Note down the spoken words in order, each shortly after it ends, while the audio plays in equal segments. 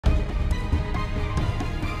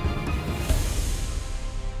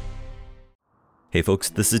Hey folks,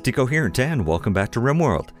 this is Decoherent and welcome back to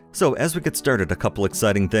Rimworld. So as we get started, a couple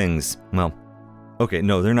exciting things. Well, okay,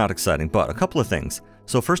 no, they're not exciting, but a couple of things.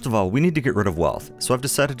 So first of all, we need to get rid of wealth. So I've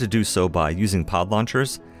decided to do so by using pod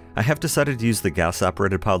launchers. I have decided to use the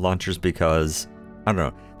gas-operated pod launchers because, I don't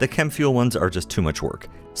know, the chem fuel ones are just too much work.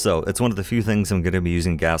 So it's one of the few things I'm going to be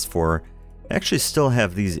using gas for. I actually still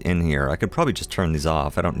have these in here. I could probably just turn these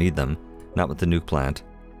off. I don't need them. Not with the nuke plant.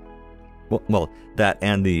 Well, that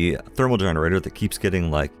and the thermal generator that keeps getting,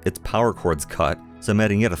 like, its power cords cut. So I'm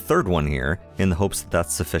adding yet a third one here in the hopes that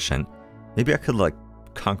that's sufficient. Maybe I could, like,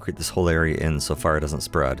 concrete this whole area in so fire doesn't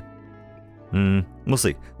spread. We'll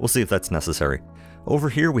see. We'll see if that's necessary. Over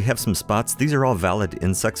here we have some spots. These are all valid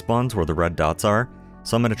insect spawns where the red dots are.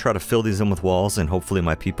 So I'm going to try to fill these in with walls and hopefully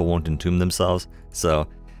my people won't entomb themselves. So,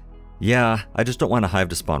 yeah, I just don't want a hive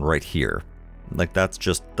to spawn right here. Like, that's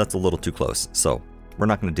a little too close. So, we're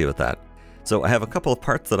not going to deal with that. So I have a couple of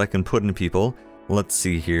parts that I can put into people. Let's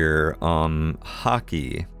see here.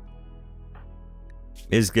 Hockey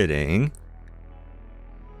is getting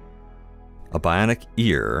a bionic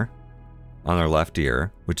ear on their left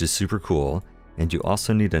ear, which is super cool. And you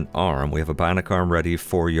also need an arm. We have a bionic arm ready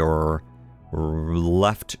for your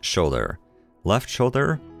left shoulder. Left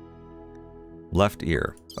shoulder, left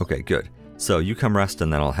ear. Okay, good. So you come rest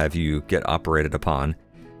and then I'll have you get operated upon.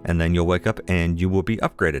 And then you'll wake up and you will be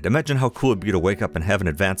upgraded. Imagine how cool it'd be to wake up and have an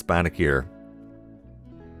advanced bionic ear.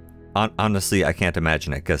 Honestly, I can't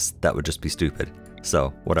imagine it because that would just be stupid.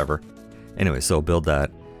 So, whatever. Anyway, so build that.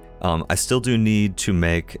 I still do need to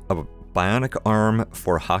make a bionic arm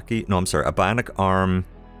for hockey. No, I'm sorry, a bionic arm.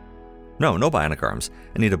 No bionic arms.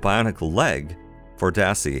 I need a bionic leg for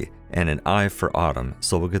Dassy and an eye for Autumn.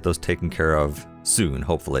 So we'll get those taken care of soon,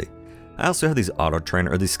 hopefully. I also have these auto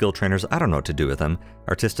trainer or these skill trainers. I don't know what to do with them.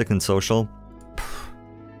 Artistic and social.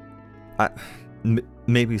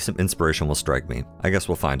 Maybe some inspiration will strike me. I guess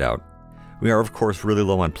we'll find out. We are of course really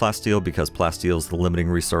low on plasteel because plasteel is the limiting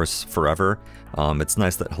resource forever. It's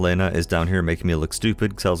nice that Helena is down here making me look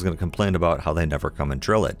stupid because I was going to complain about how they never come and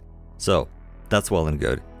drill it. So that's well and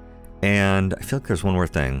good. And I feel like there's one more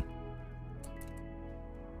thing.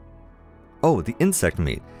 Oh, the insect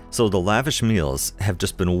meat. So the lavish meals have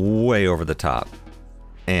just been way over the top,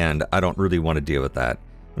 and I don't really want to deal with that.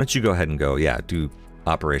 Why don't you go ahead and go, yeah, do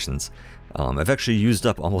operations. I've actually used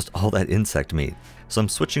up almost all that insect meat, so I'm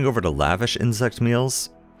switching over to lavish insect meals.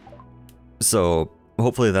 So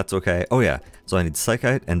hopefully that's okay. Oh yeah, so I need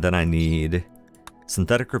psychite, and then I need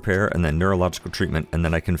synthetic repair, and then neurological treatment, and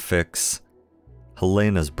then I can fix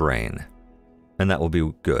Helena's brain, and that will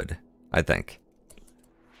be good, I think.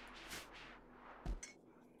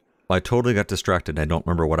 I totally got distracted and I don't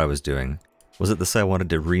remember what I was doing. Was it this I wanted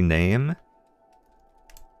to rename?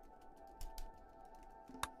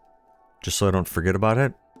 Just so I don't forget about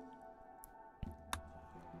it?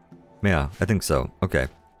 Yeah, I think so. Okay.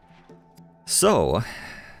 So,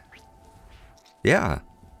 yeah,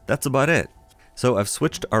 that's about it. So I've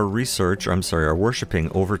switched our our worshipping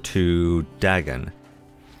over to Dagon.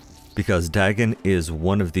 Because Dagon is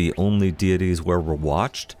one of the only deities where we're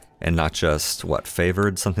watched. And not just, what,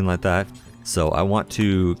 favored, something like that. So I want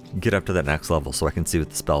to get up to that next level so I can see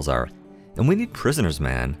what the spells are. And we need prisoners,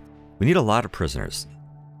 man. We need a lot of prisoners.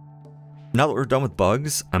 Now that we're done with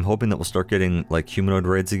bugs, I'm hoping that we'll start getting, like, humanoid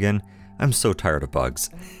raids again. I'm so tired of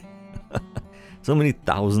bugs. So many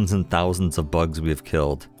thousands and thousands of bugs we have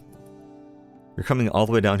killed. You're coming all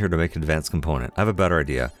the way down here to make an advanced component. I have a better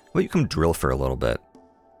idea. Well, you come drill for a little bit.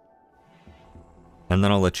 And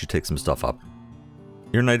then I'll let you take some stuff up.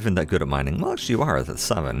 You're not even that good at mining. Well, actually you are, that's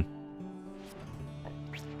 7.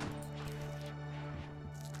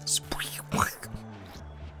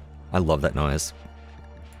 I love that noise.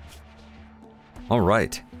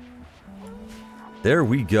 Alright. There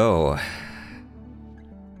we go.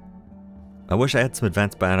 I wish I had some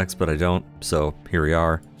advanced bionics, but I don't, so here we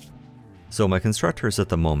are. So my constructors at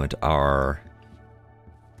the moment are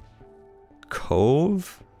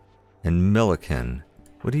Cove and Milliken.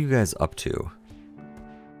 What are you guys up to?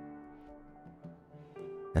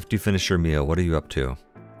 After you finish your meal, what are you up to?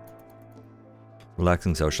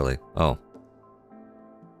 Relaxing socially. Oh.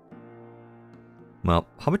 Well,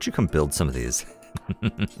 how about you come build some of these?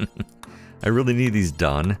 I really need these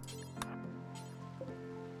done.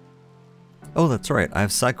 Oh, that's right. I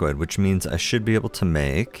have psychoid, which means I should be able to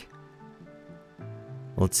make...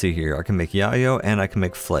 Let's see here. I can make Yayo and I can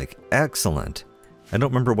make Flake. Excellent. I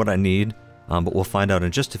don't remember what I need, but we'll find out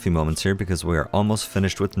in just a few moments here because we are almost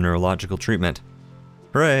finished with neurological treatment.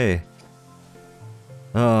 Hooray!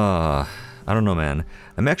 I don't know, man.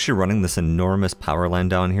 I'm actually running this enormous power line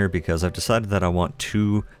down here because I've decided that I want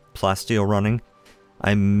 2 plasteel running.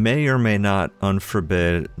 I may or may not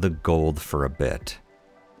unforbid the gold for a bit.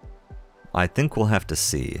 I think we'll have to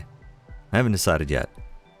see. I haven't decided yet.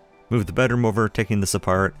 Move the bedroom over, taking this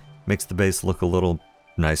apart, makes the base look a little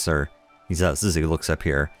nicer. Zizzy looks up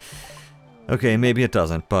here. Okay, maybe it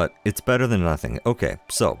doesn't, but it's better than nothing. Okay,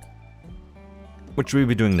 so, what should we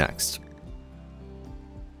be doing next?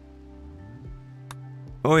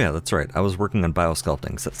 Oh yeah, that's right. I was working on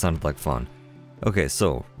biosculpting, so that sounded like fun. Okay,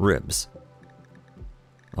 so, ribs.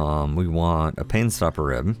 We want a pain stopper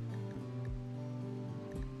rib.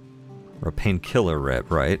 Or a painkiller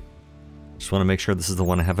rib, right? Just want to make sure this is the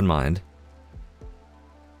one I have in mind.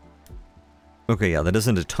 Okay, yeah, that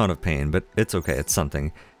isn't a ton of pain, but it's okay, it's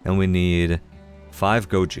something. And we need 5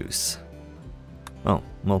 go juice. Oh,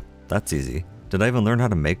 well, that's easy. Did I even learn how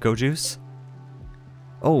to make go juice?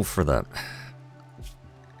 Oh, for the...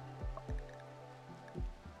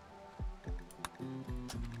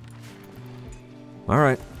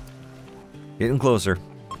 Alright. Getting closer.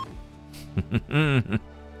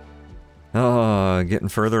 Oh, getting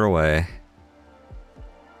further away.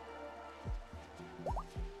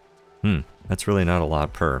 That's really not a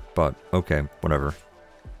lot per, but okay, whatever.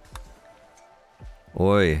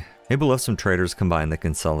 Oi, maybe we'll have some traders combined that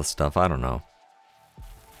can sell the stuff, I don't know.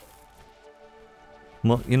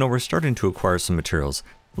 Well, you know, we're starting to acquire some materials.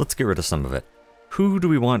 Let's get rid of some of it. Who do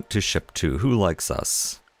we want to ship to? Who likes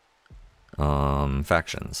us?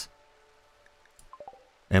 Factions.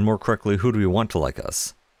 And more correctly, who do we want to like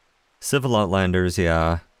us? Civil Outlanders,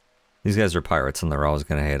 yeah. These guys are pirates and they're always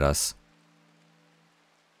gonna hate us.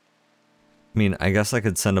 I mean, I guess I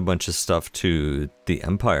could send a bunch of stuff to the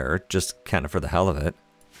Empire, just kind of for the hell of it.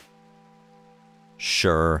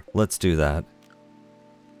 Sure, let's do that.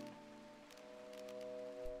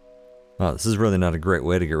 Oh, this is really not a great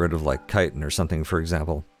way to get rid of, like, chitin or something, for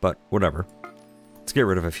example, but whatever. Let's get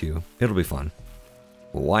rid of a few. It'll be fun.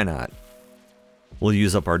 Why not? We'll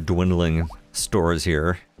use up our dwindling stores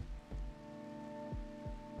here.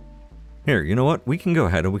 Here, you know what? We can go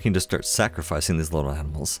ahead and we can just start sacrificing these little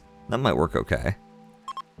animals. That might work okay.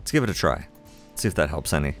 Let's give it a try. See if that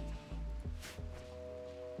helps any.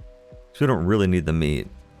 So we don't really need the meat.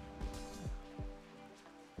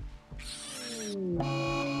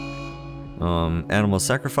 Animal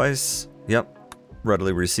sacrifice. Yep.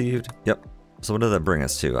 Readily received. Yep. So what did that bring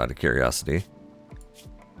us to, out of curiosity?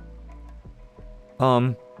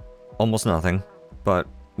 Almost nothing. But,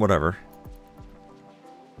 whatever.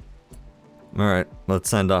 Alright, let's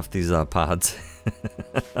send off these, pods.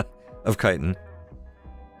 Of chitin.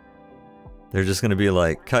 They're just gonna be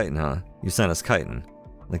like, chitin, huh? You sent us chitin.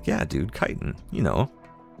 Like, yeah, dude, chitin. You know.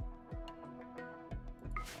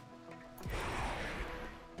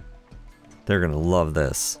 They're gonna love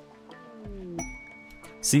this.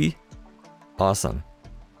 See? Awesome.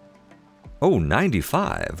 Oh,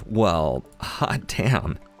 95. Well, hot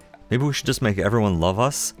damn. Maybe we should just make everyone love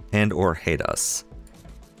us and or hate us.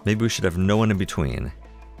 Maybe we should have no one in between.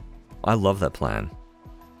 I love that plan.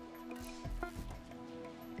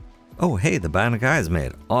 Oh, hey, the Bionic Eye is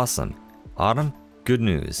made. Awesome. Autumn, good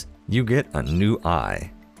news. You get a new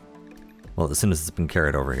eye. Well, as soon as it's been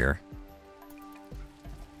carried over here.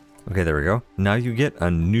 Okay, there we go. Now you get a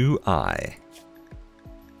new eye.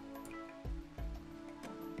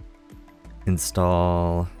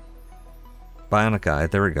 Install Bionic Eye,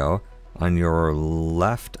 there we go, on your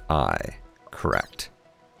left eye. Correct.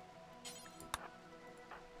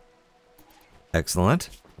 Excellent.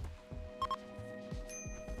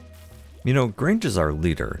 You know, Grange is our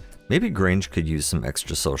leader. Maybe Grange could use some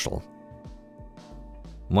extra social.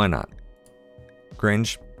 Why not?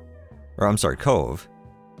 Grange, or I'm sorry, Cove.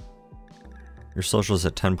 Your social is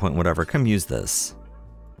at 10 point whatever. Come use this.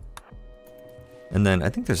 And then I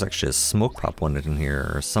think there's actually a smoke pop one in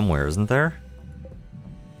here somewhere, isn't there?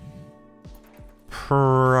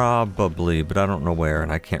 Probably, but I don't know where,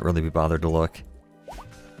 and I can't really be bothered to look.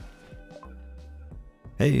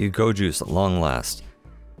 Hey, go juice at long last.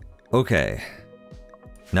 Okay.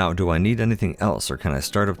 Now, do I need anything else, or can I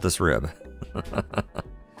start up this rib?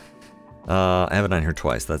 I have it on here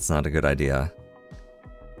twice. That's not a good idea.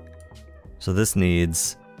 So this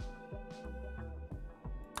needs...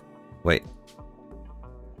 Wait.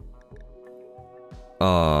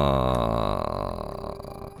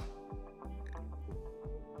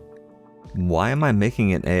 Why am I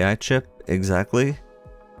making an AI chip exactly?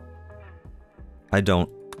 I don't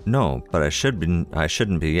know, but I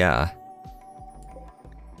shouldn't be, yeah.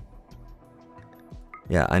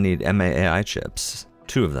 Yeah, I need MAAI chips.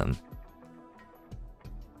 2 of them.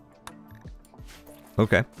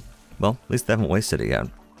 Okay. Well, at least they haven't wasted it yet.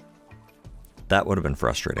 That would have been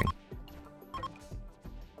frustrating.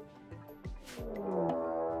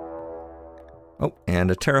 Oh, and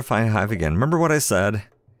a terrifying hive again. Remember what I said?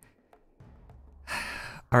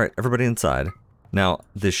 Alright, everybody inside. Now,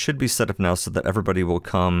 this should be set up now so that everybody will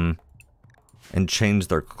come and change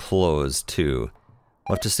their clothes, too.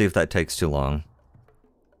 We'll have to see if that takes too long.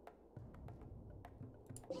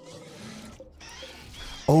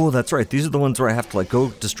 Oh, that's right. These are the ones where I have to, like, go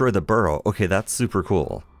destroy the burrow. Okay, that's super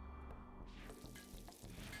cool.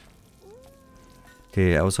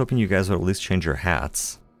 Okay, I was hoping you guys would at least change your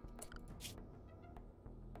hats.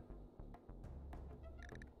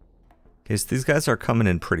 Okay, so these guys are coming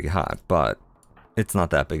in pretty hot, but it's not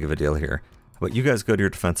that big of a deal here. But you guys go to your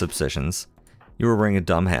defensive positions. You were wearing a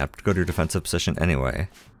dumb hat, go to your defensive position anyway.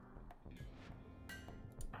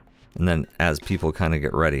 And then as people kind of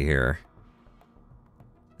get ready here.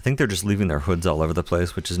 I think they're just leaving their hoods all over the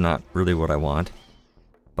place, which is not really what I want.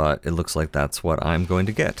 But it looks like that's what I'm going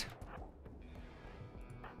to get.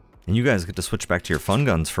 And you guys get to switch back to your fun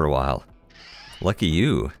guns for a while. Lucky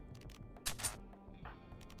you.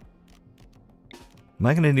 Am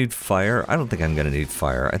I going to need fire? I don't think I'm going to need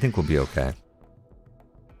fire. I think we'll be okay.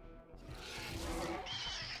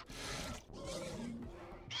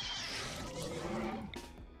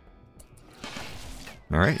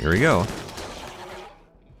 Alright, here we go.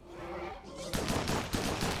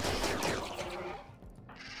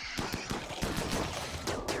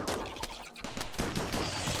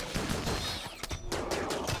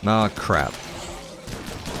 Aw, crap.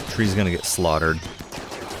 Tree's gonna get slaughtered.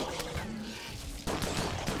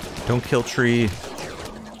 Don't kill tree.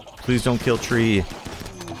 Please don't kill tree.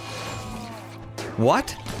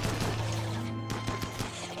 What?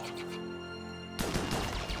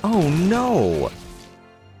 Oh no!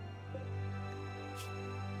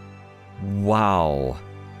 Wow.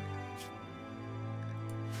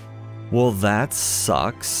 Well, that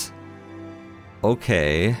sucks.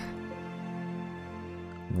 Okay.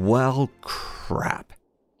 Well, crap.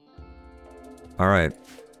 Alright.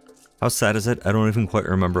 How sad is it? I don't even quite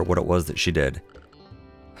remember what it was that she did.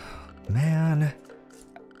 Man.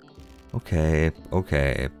 Okay,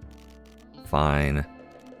 okay. Fine.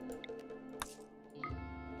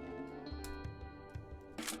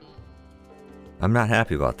 I'm not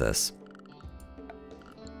happy about this.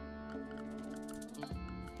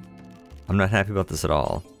 I'm not happy about this at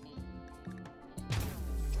all.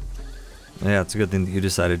 Yeah, it's a good thing that you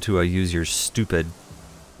decided to use your stupid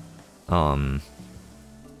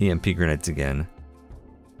EMP grenades again.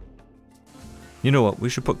 You know what? We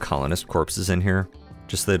should put colonist corpses in here,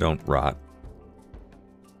 just so they don't rot.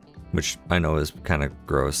 Which I know is kind of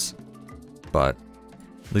gross, but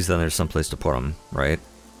at least then there's some place to put them, right?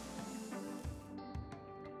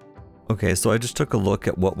 Okay, so I just took a look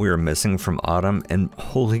at what we were missing from Autumn, and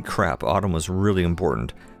holy crap, Autumn was really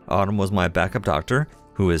important. Autumn was my backup doctor,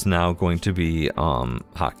 who is now going to be,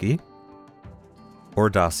 Hockey. Or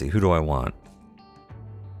Dossie, who do I want?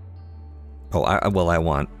 Oh, I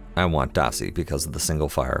want Dossie because of the single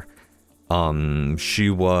fire. She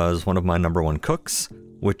was one of my #1 cooks,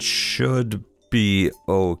 which should be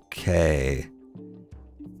okay.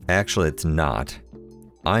 Actually, it's not.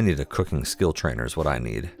 I need a cooking skill trainer is what I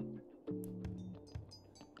need.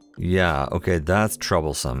 Yeah, okay, that's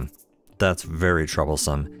troublesome. That's very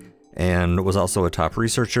troublesome. And was also a top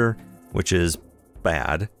researcher, which is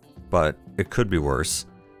bad, but it could be worse.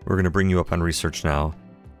 We're going to bring you up on research now.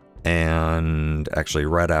 And actually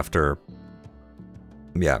right after,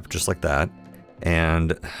 yeah, just like that.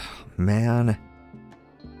 And man,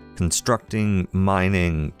 constructing,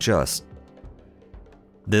 mining, just,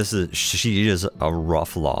 she is a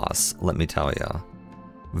rough loss, let me tell you.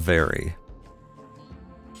 Very.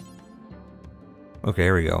 Okay,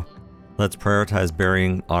 here we go. Let's prioritize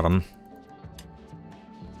burying Autumn.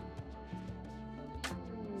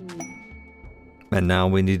 And now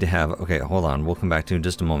we need to have, okay, hold on, we'll come back to you in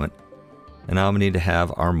just a moment. And now we need to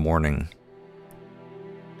have our mourning.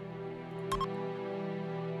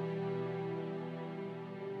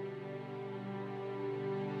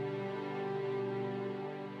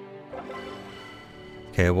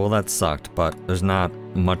 Okay, well that sucked, but there's not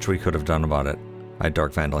much we could have done about it. Alright,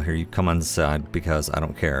 Dark Vandal, here you come on the side because I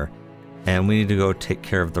don't care. And we need to go take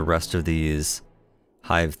care of the rest of these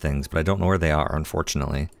hive things, but I don't know where they are,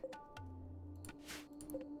 unfortunately.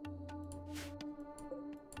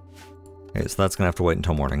 Okay, so that's gonna have to wait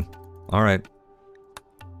until morning. Alright.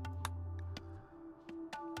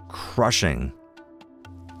 Crushing.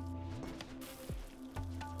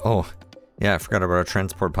 Oh, yeah, I forgot about our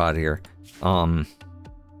transport pod here.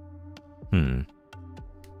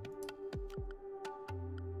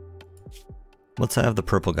 Let's have the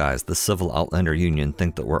purple guys, the Civil Outlander Union,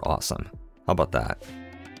 think that we're awesome. How about that?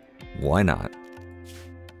 Why not?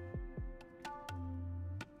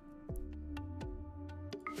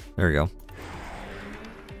 There we go.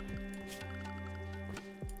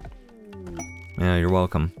 Yeah, you're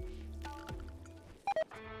welcome.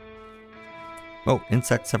 Oh,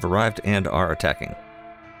 insects have arrived and are attacking.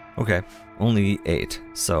 Okay, only 8,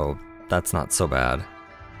 so that's not so bad.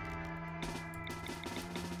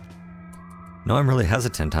 No, I'm really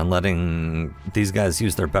hesitant on letting these guys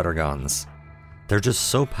use their better guns. They're just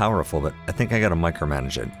so powerful, but I think I gotta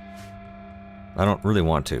micromanage it. I don't really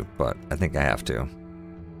want to, but I think I have to.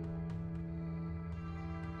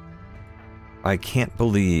 I can't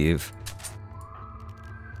believe...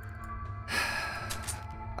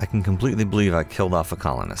 I can completely believe I killed off a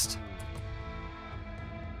colonist.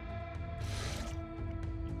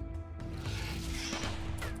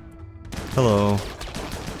 Hello.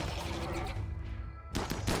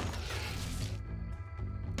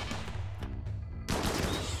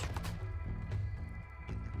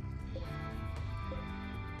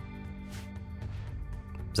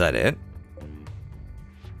 Is that it?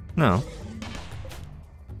 No.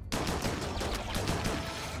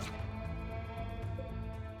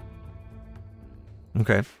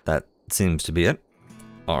 Okay, that seems to be it.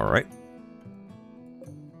 Alright.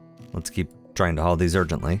 Let's keep trying to haul these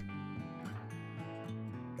urgently.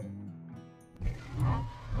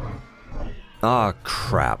 Ah,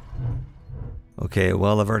 crap. Okay,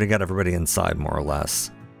 well, I've already got everybody inside, more or less.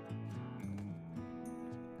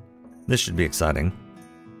 This should be exciting.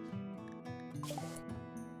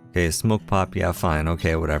 Okay, smoke pop, yeah, fine,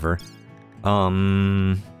 okay, whatever.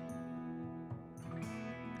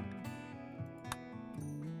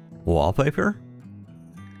 Wallpaper?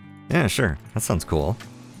 Yeah, sure, that sounds cool.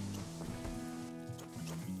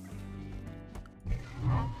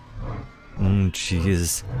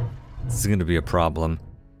 Jeez. This is gonna be a problem.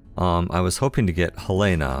 I was hoping to get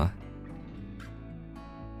Helena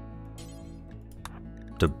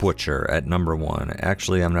to butcher at number 1.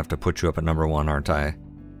 Actually, I'm gonna have to put you up at number 1, aren't I?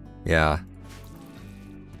 Yeah.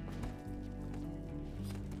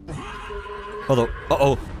 Although,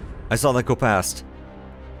 uh-oh! I saw that go past.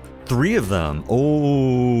 3 of them!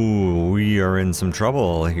 Oh, we are in some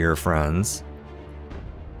trouble here, friends.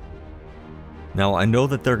 Now, I know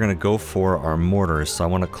that they're gonna go for our mortars, so I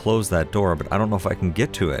want to close that door, but I don't know if I can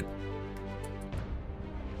get to it.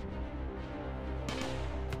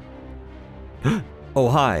 Oh,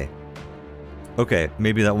 hi! Okay,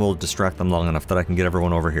 maybe that will distract them long enough that I can get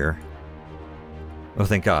everyone over here. Oh,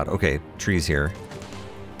 thank God. Okay, trees here.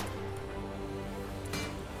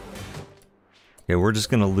 Okay, we're just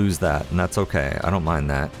gonna lose that, and that's okay. I don't mind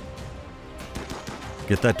that.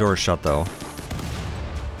 Get that door shut, though.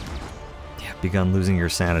 Yeah, begun losing your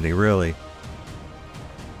sanity, really.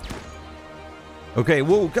 Okay,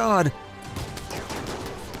 whoa, God!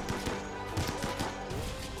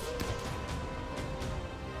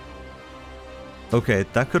 Okay,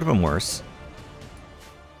 that could have been worse.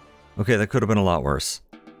 Okay, that could have been a lot worse.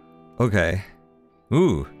 Okay.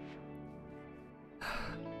 Ooh.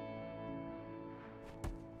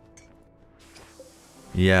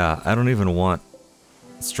 Yeah, I don't even want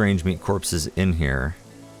strange meat corpses in here.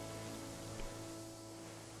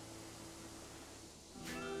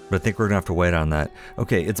 But I think we're gonna have to wait on that.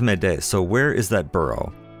 Okay, it's midday, so where is that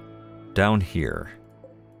burrow? Down here.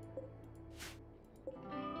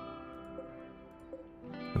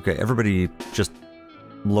 Okay, everybody just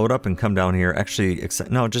load up and come down here. Actually,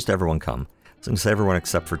 no, just everyone come. I was gonna say everyone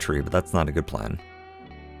except for Tree, but that's not a good plan.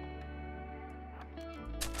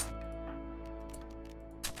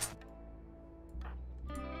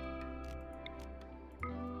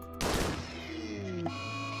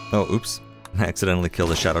 Oh, oops. I accidentally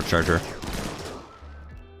killed a shadow charger.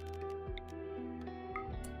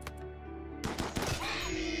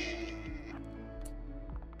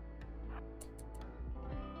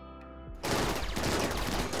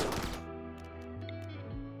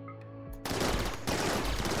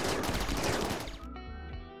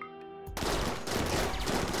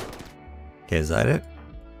 Okay, is that it?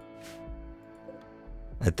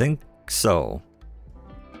 I think so.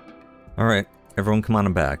 Alright. Everyone come on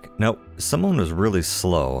and back. Nope, someone was really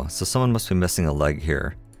slow, so someone must be missing a leg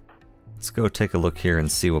here. Let's go take a look here and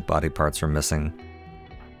see what body parts are missing.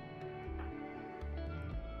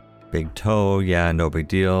 Big toe, yeah, no big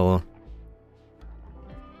deal.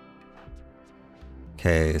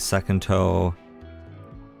 Okay, second toe.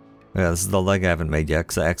 Yeah, this is the leg I haven't made yet,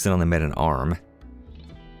 because I accidentally made an arm.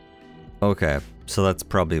 Okay, so that's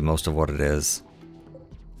probably most of what it is.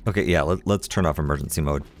 Okay, yeah, let's turn off emergency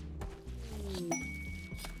mode.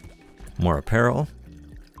 More apparel.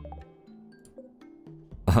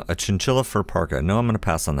 A chinchilla fur parka. No, I'm going to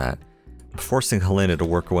pass on that. I'm forcing Helena to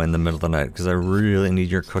work away in the middle of the night because I really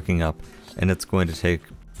need your cooking up, and it's going to take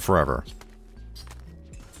forever.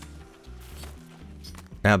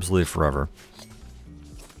 Absolutely forever.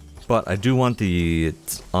 But I do want the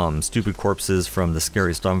stupid corpses from the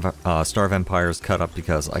scary star vampires cut up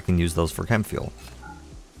because I can use those for chem fuel.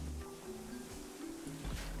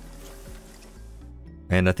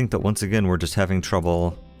 And I think that once again we're just having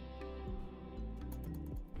trouble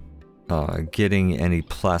getting any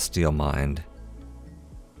plasteel mined.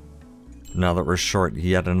 Now that we're short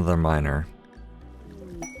yet another miner.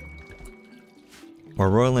 Or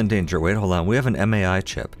Royal in Danger. Wait, hold on. We have an MAI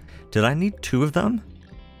chip. Did I need 2 of them?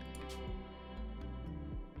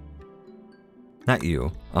 Not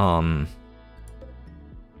you. No,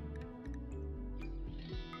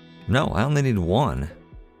 I only need 1.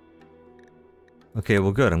 Okay,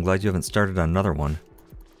 well good. I'm glad you haven't started on another one.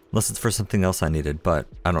 Unless it's for something else I needed, but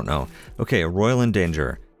I don't know. Okay, Royal in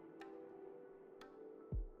Danger.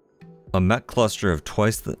 A mech cluster of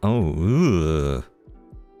twice the... Oh, ugh.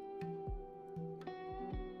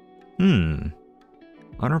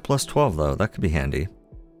 Honor plus 12 though, that could be handy.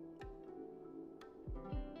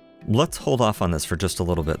 Let's hold off on this for just a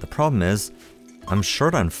little bit. The problem is, I'm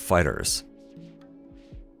short on fighters.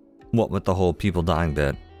 What with the whole people dying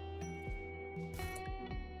bit.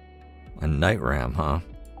 A night ram, huh?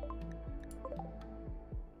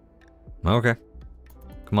 Okay.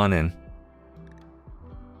 Come on in.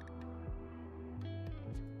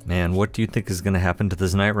 Man, what do you think is going to happen to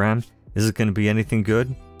this night ram? Is it going to be anything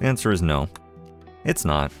good? The answer is no. It's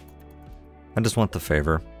not. I just want the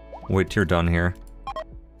favor. Wait till you're done here.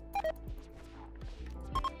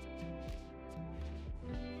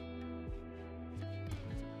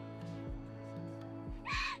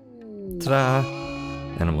 Ta-da!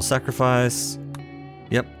 Animal sacrifice.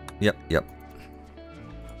 Yep.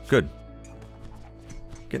 Good.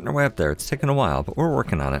 Getting our way up there. It's taken a while, but we're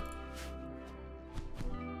working on it.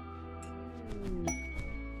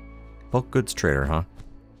 Bulk goods trader, huh?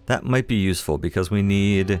 That might be useful because we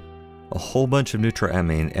need a whole bunch of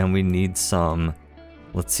neutroamine and we need some,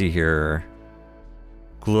 let's see here,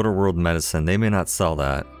 World medicine. They may not sell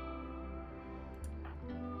that.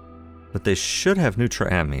 But they should have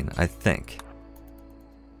neutroamine, I think.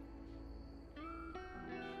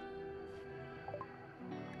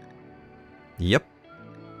 Yep.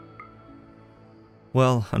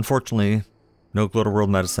 Well, unfortunately, no World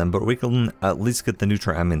medicine, but we can at least get the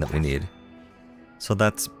neutroamine that we need. So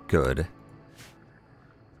that's good.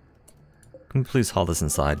 Can we please haul this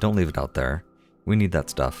inside? Don't leave it out there. We need that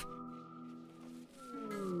stuff.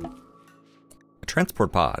 A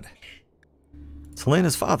transport pod. It's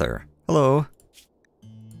Helena's father. Hello.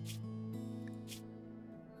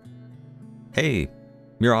 Hey,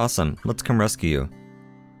 you're awesome. Let's come rescue you.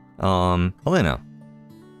 Helena.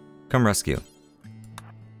 Come rescue.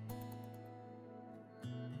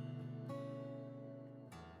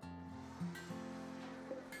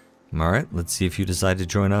 Alright, let's see if you decide to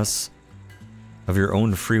join us of your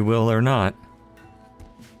own free will or not.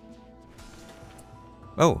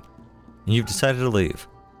 Oh, you've decided to leave.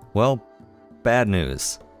 Well, bad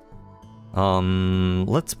news.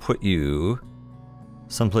 Let's put you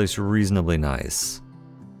someplace reasonably nice.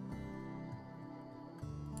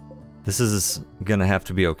 This is gonna have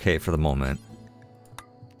to be okay for the moment.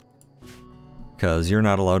 Because you're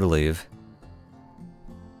not allowed to leave.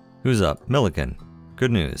 Who's up? Milligan.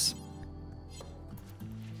 Good news.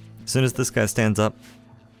 As soon as this guy stands up,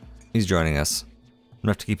 he's joining us. I'm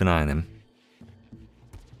gonna have to keep an eye on him.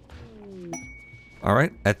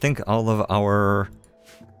 Alright, I think all of our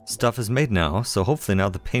stuff is made now, so hopefully now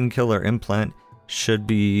the painkiller implant should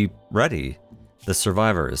be ready. The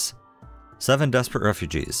survivors. 7 desperate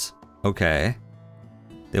refugees. Okay.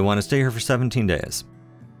 They want to stay here for 17 days.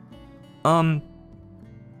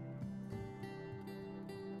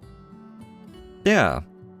 Yeah.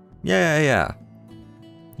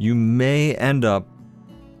 You may end up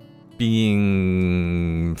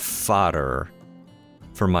being fodder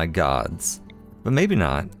for my gods. But maybe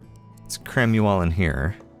not. Let's cram you all in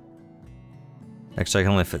here. Actually, I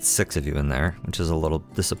can only fit 6 of you in there, which is a little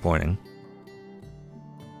disappointing.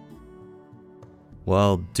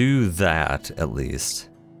 Well, do that, at least.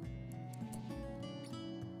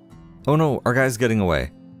 Oh no, our guy's getting away.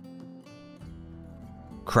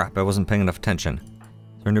 Crap, I wasn't paying enough attention.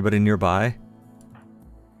 Is there anybody nearby?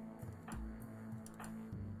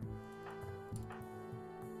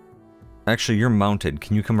 Actually, you're mounted.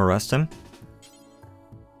 Can you come arrest him?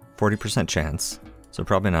 40% chance, so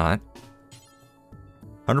probably not.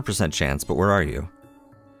 100% chance, but where are you?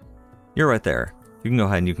 You're right there. You can go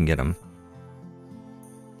ahead and you can get him.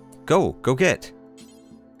 Go get.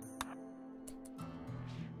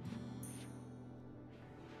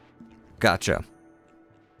 Gotcha.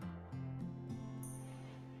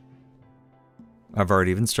 I've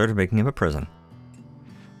already even started making him a prison.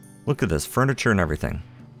 Look at this, furniture and everything.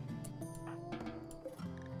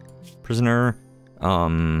 Prisoner,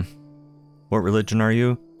 what religion are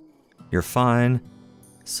you? You're fine.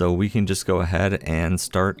 So we can just go ahead and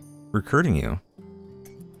start recruiting you.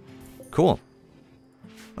 Cool.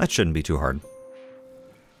 That shouldn't be too hard.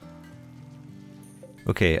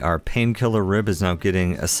 Okay, our painkiller rib is now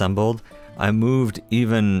getting assembled. I moved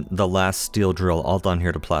even the last steel drill all down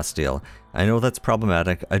here to plasteel. I know that's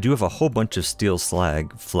problematic. I do have a whole bunch of steel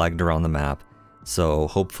slag flagged around the map, so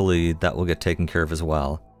hopefully that will get taken care of as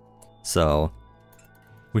well. So,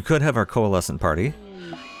 we could have our coalescent party.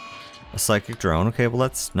 A psychic drone. Okay, well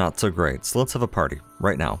that's not so great. So let's have a party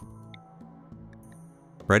right now.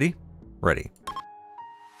 Ready? Ready.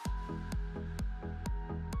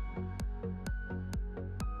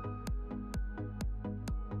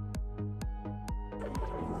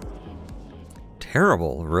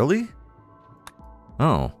 Terrible, really?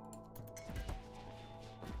 Oh.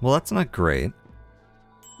 Well, that's not great.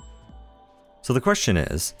 So the question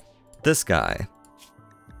is, this guy,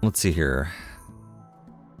 let's see here.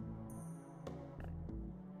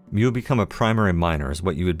 You would become a primary miner is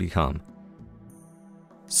what you would become.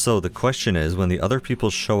 So the question is, when the other people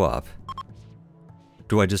show up,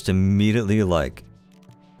 do I just immediately, like,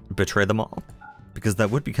 betray them all? Because that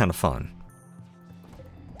would be kind of fun.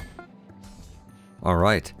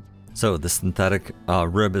 Alright, so the synthetic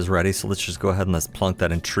rib is ready, so let's just go ahead and let's plunk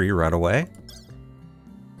that in tree right away.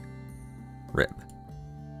 Rib.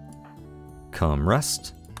 Come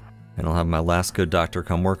rest. And I'll have my last good doctor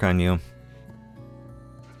come work on you.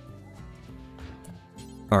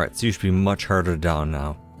 Alright, so you should be much harder down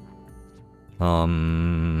now.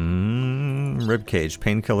 Rib cage,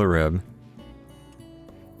 painkiller rib.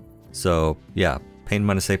 So, yeah, pain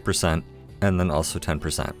minus 8%, and then also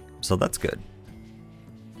 10%. So that's good.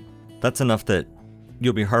 That's enough that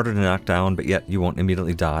you'll be harder to knock down, but yet you won't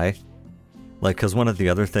immediately die. Like, because one of the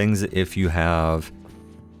other things, if you have...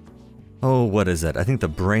 Oh, what is it? I think the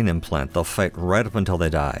brain implant, they'll fight right up until they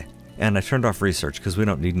die. And I turned off research because we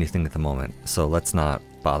don't need anything at the moment, so let's not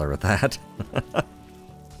bother with that.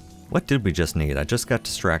 What did we just need? I just got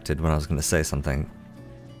distracted when I was going to say something.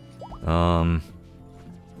 I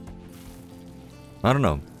don't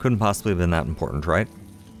know. Couldn't possibly have been that important, right?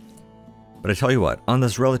 But I tell you what, on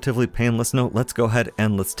this relatively painless note, let's go ahead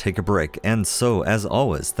and let's take a break. And so, as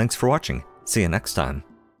always, thanks for watching. See you next time.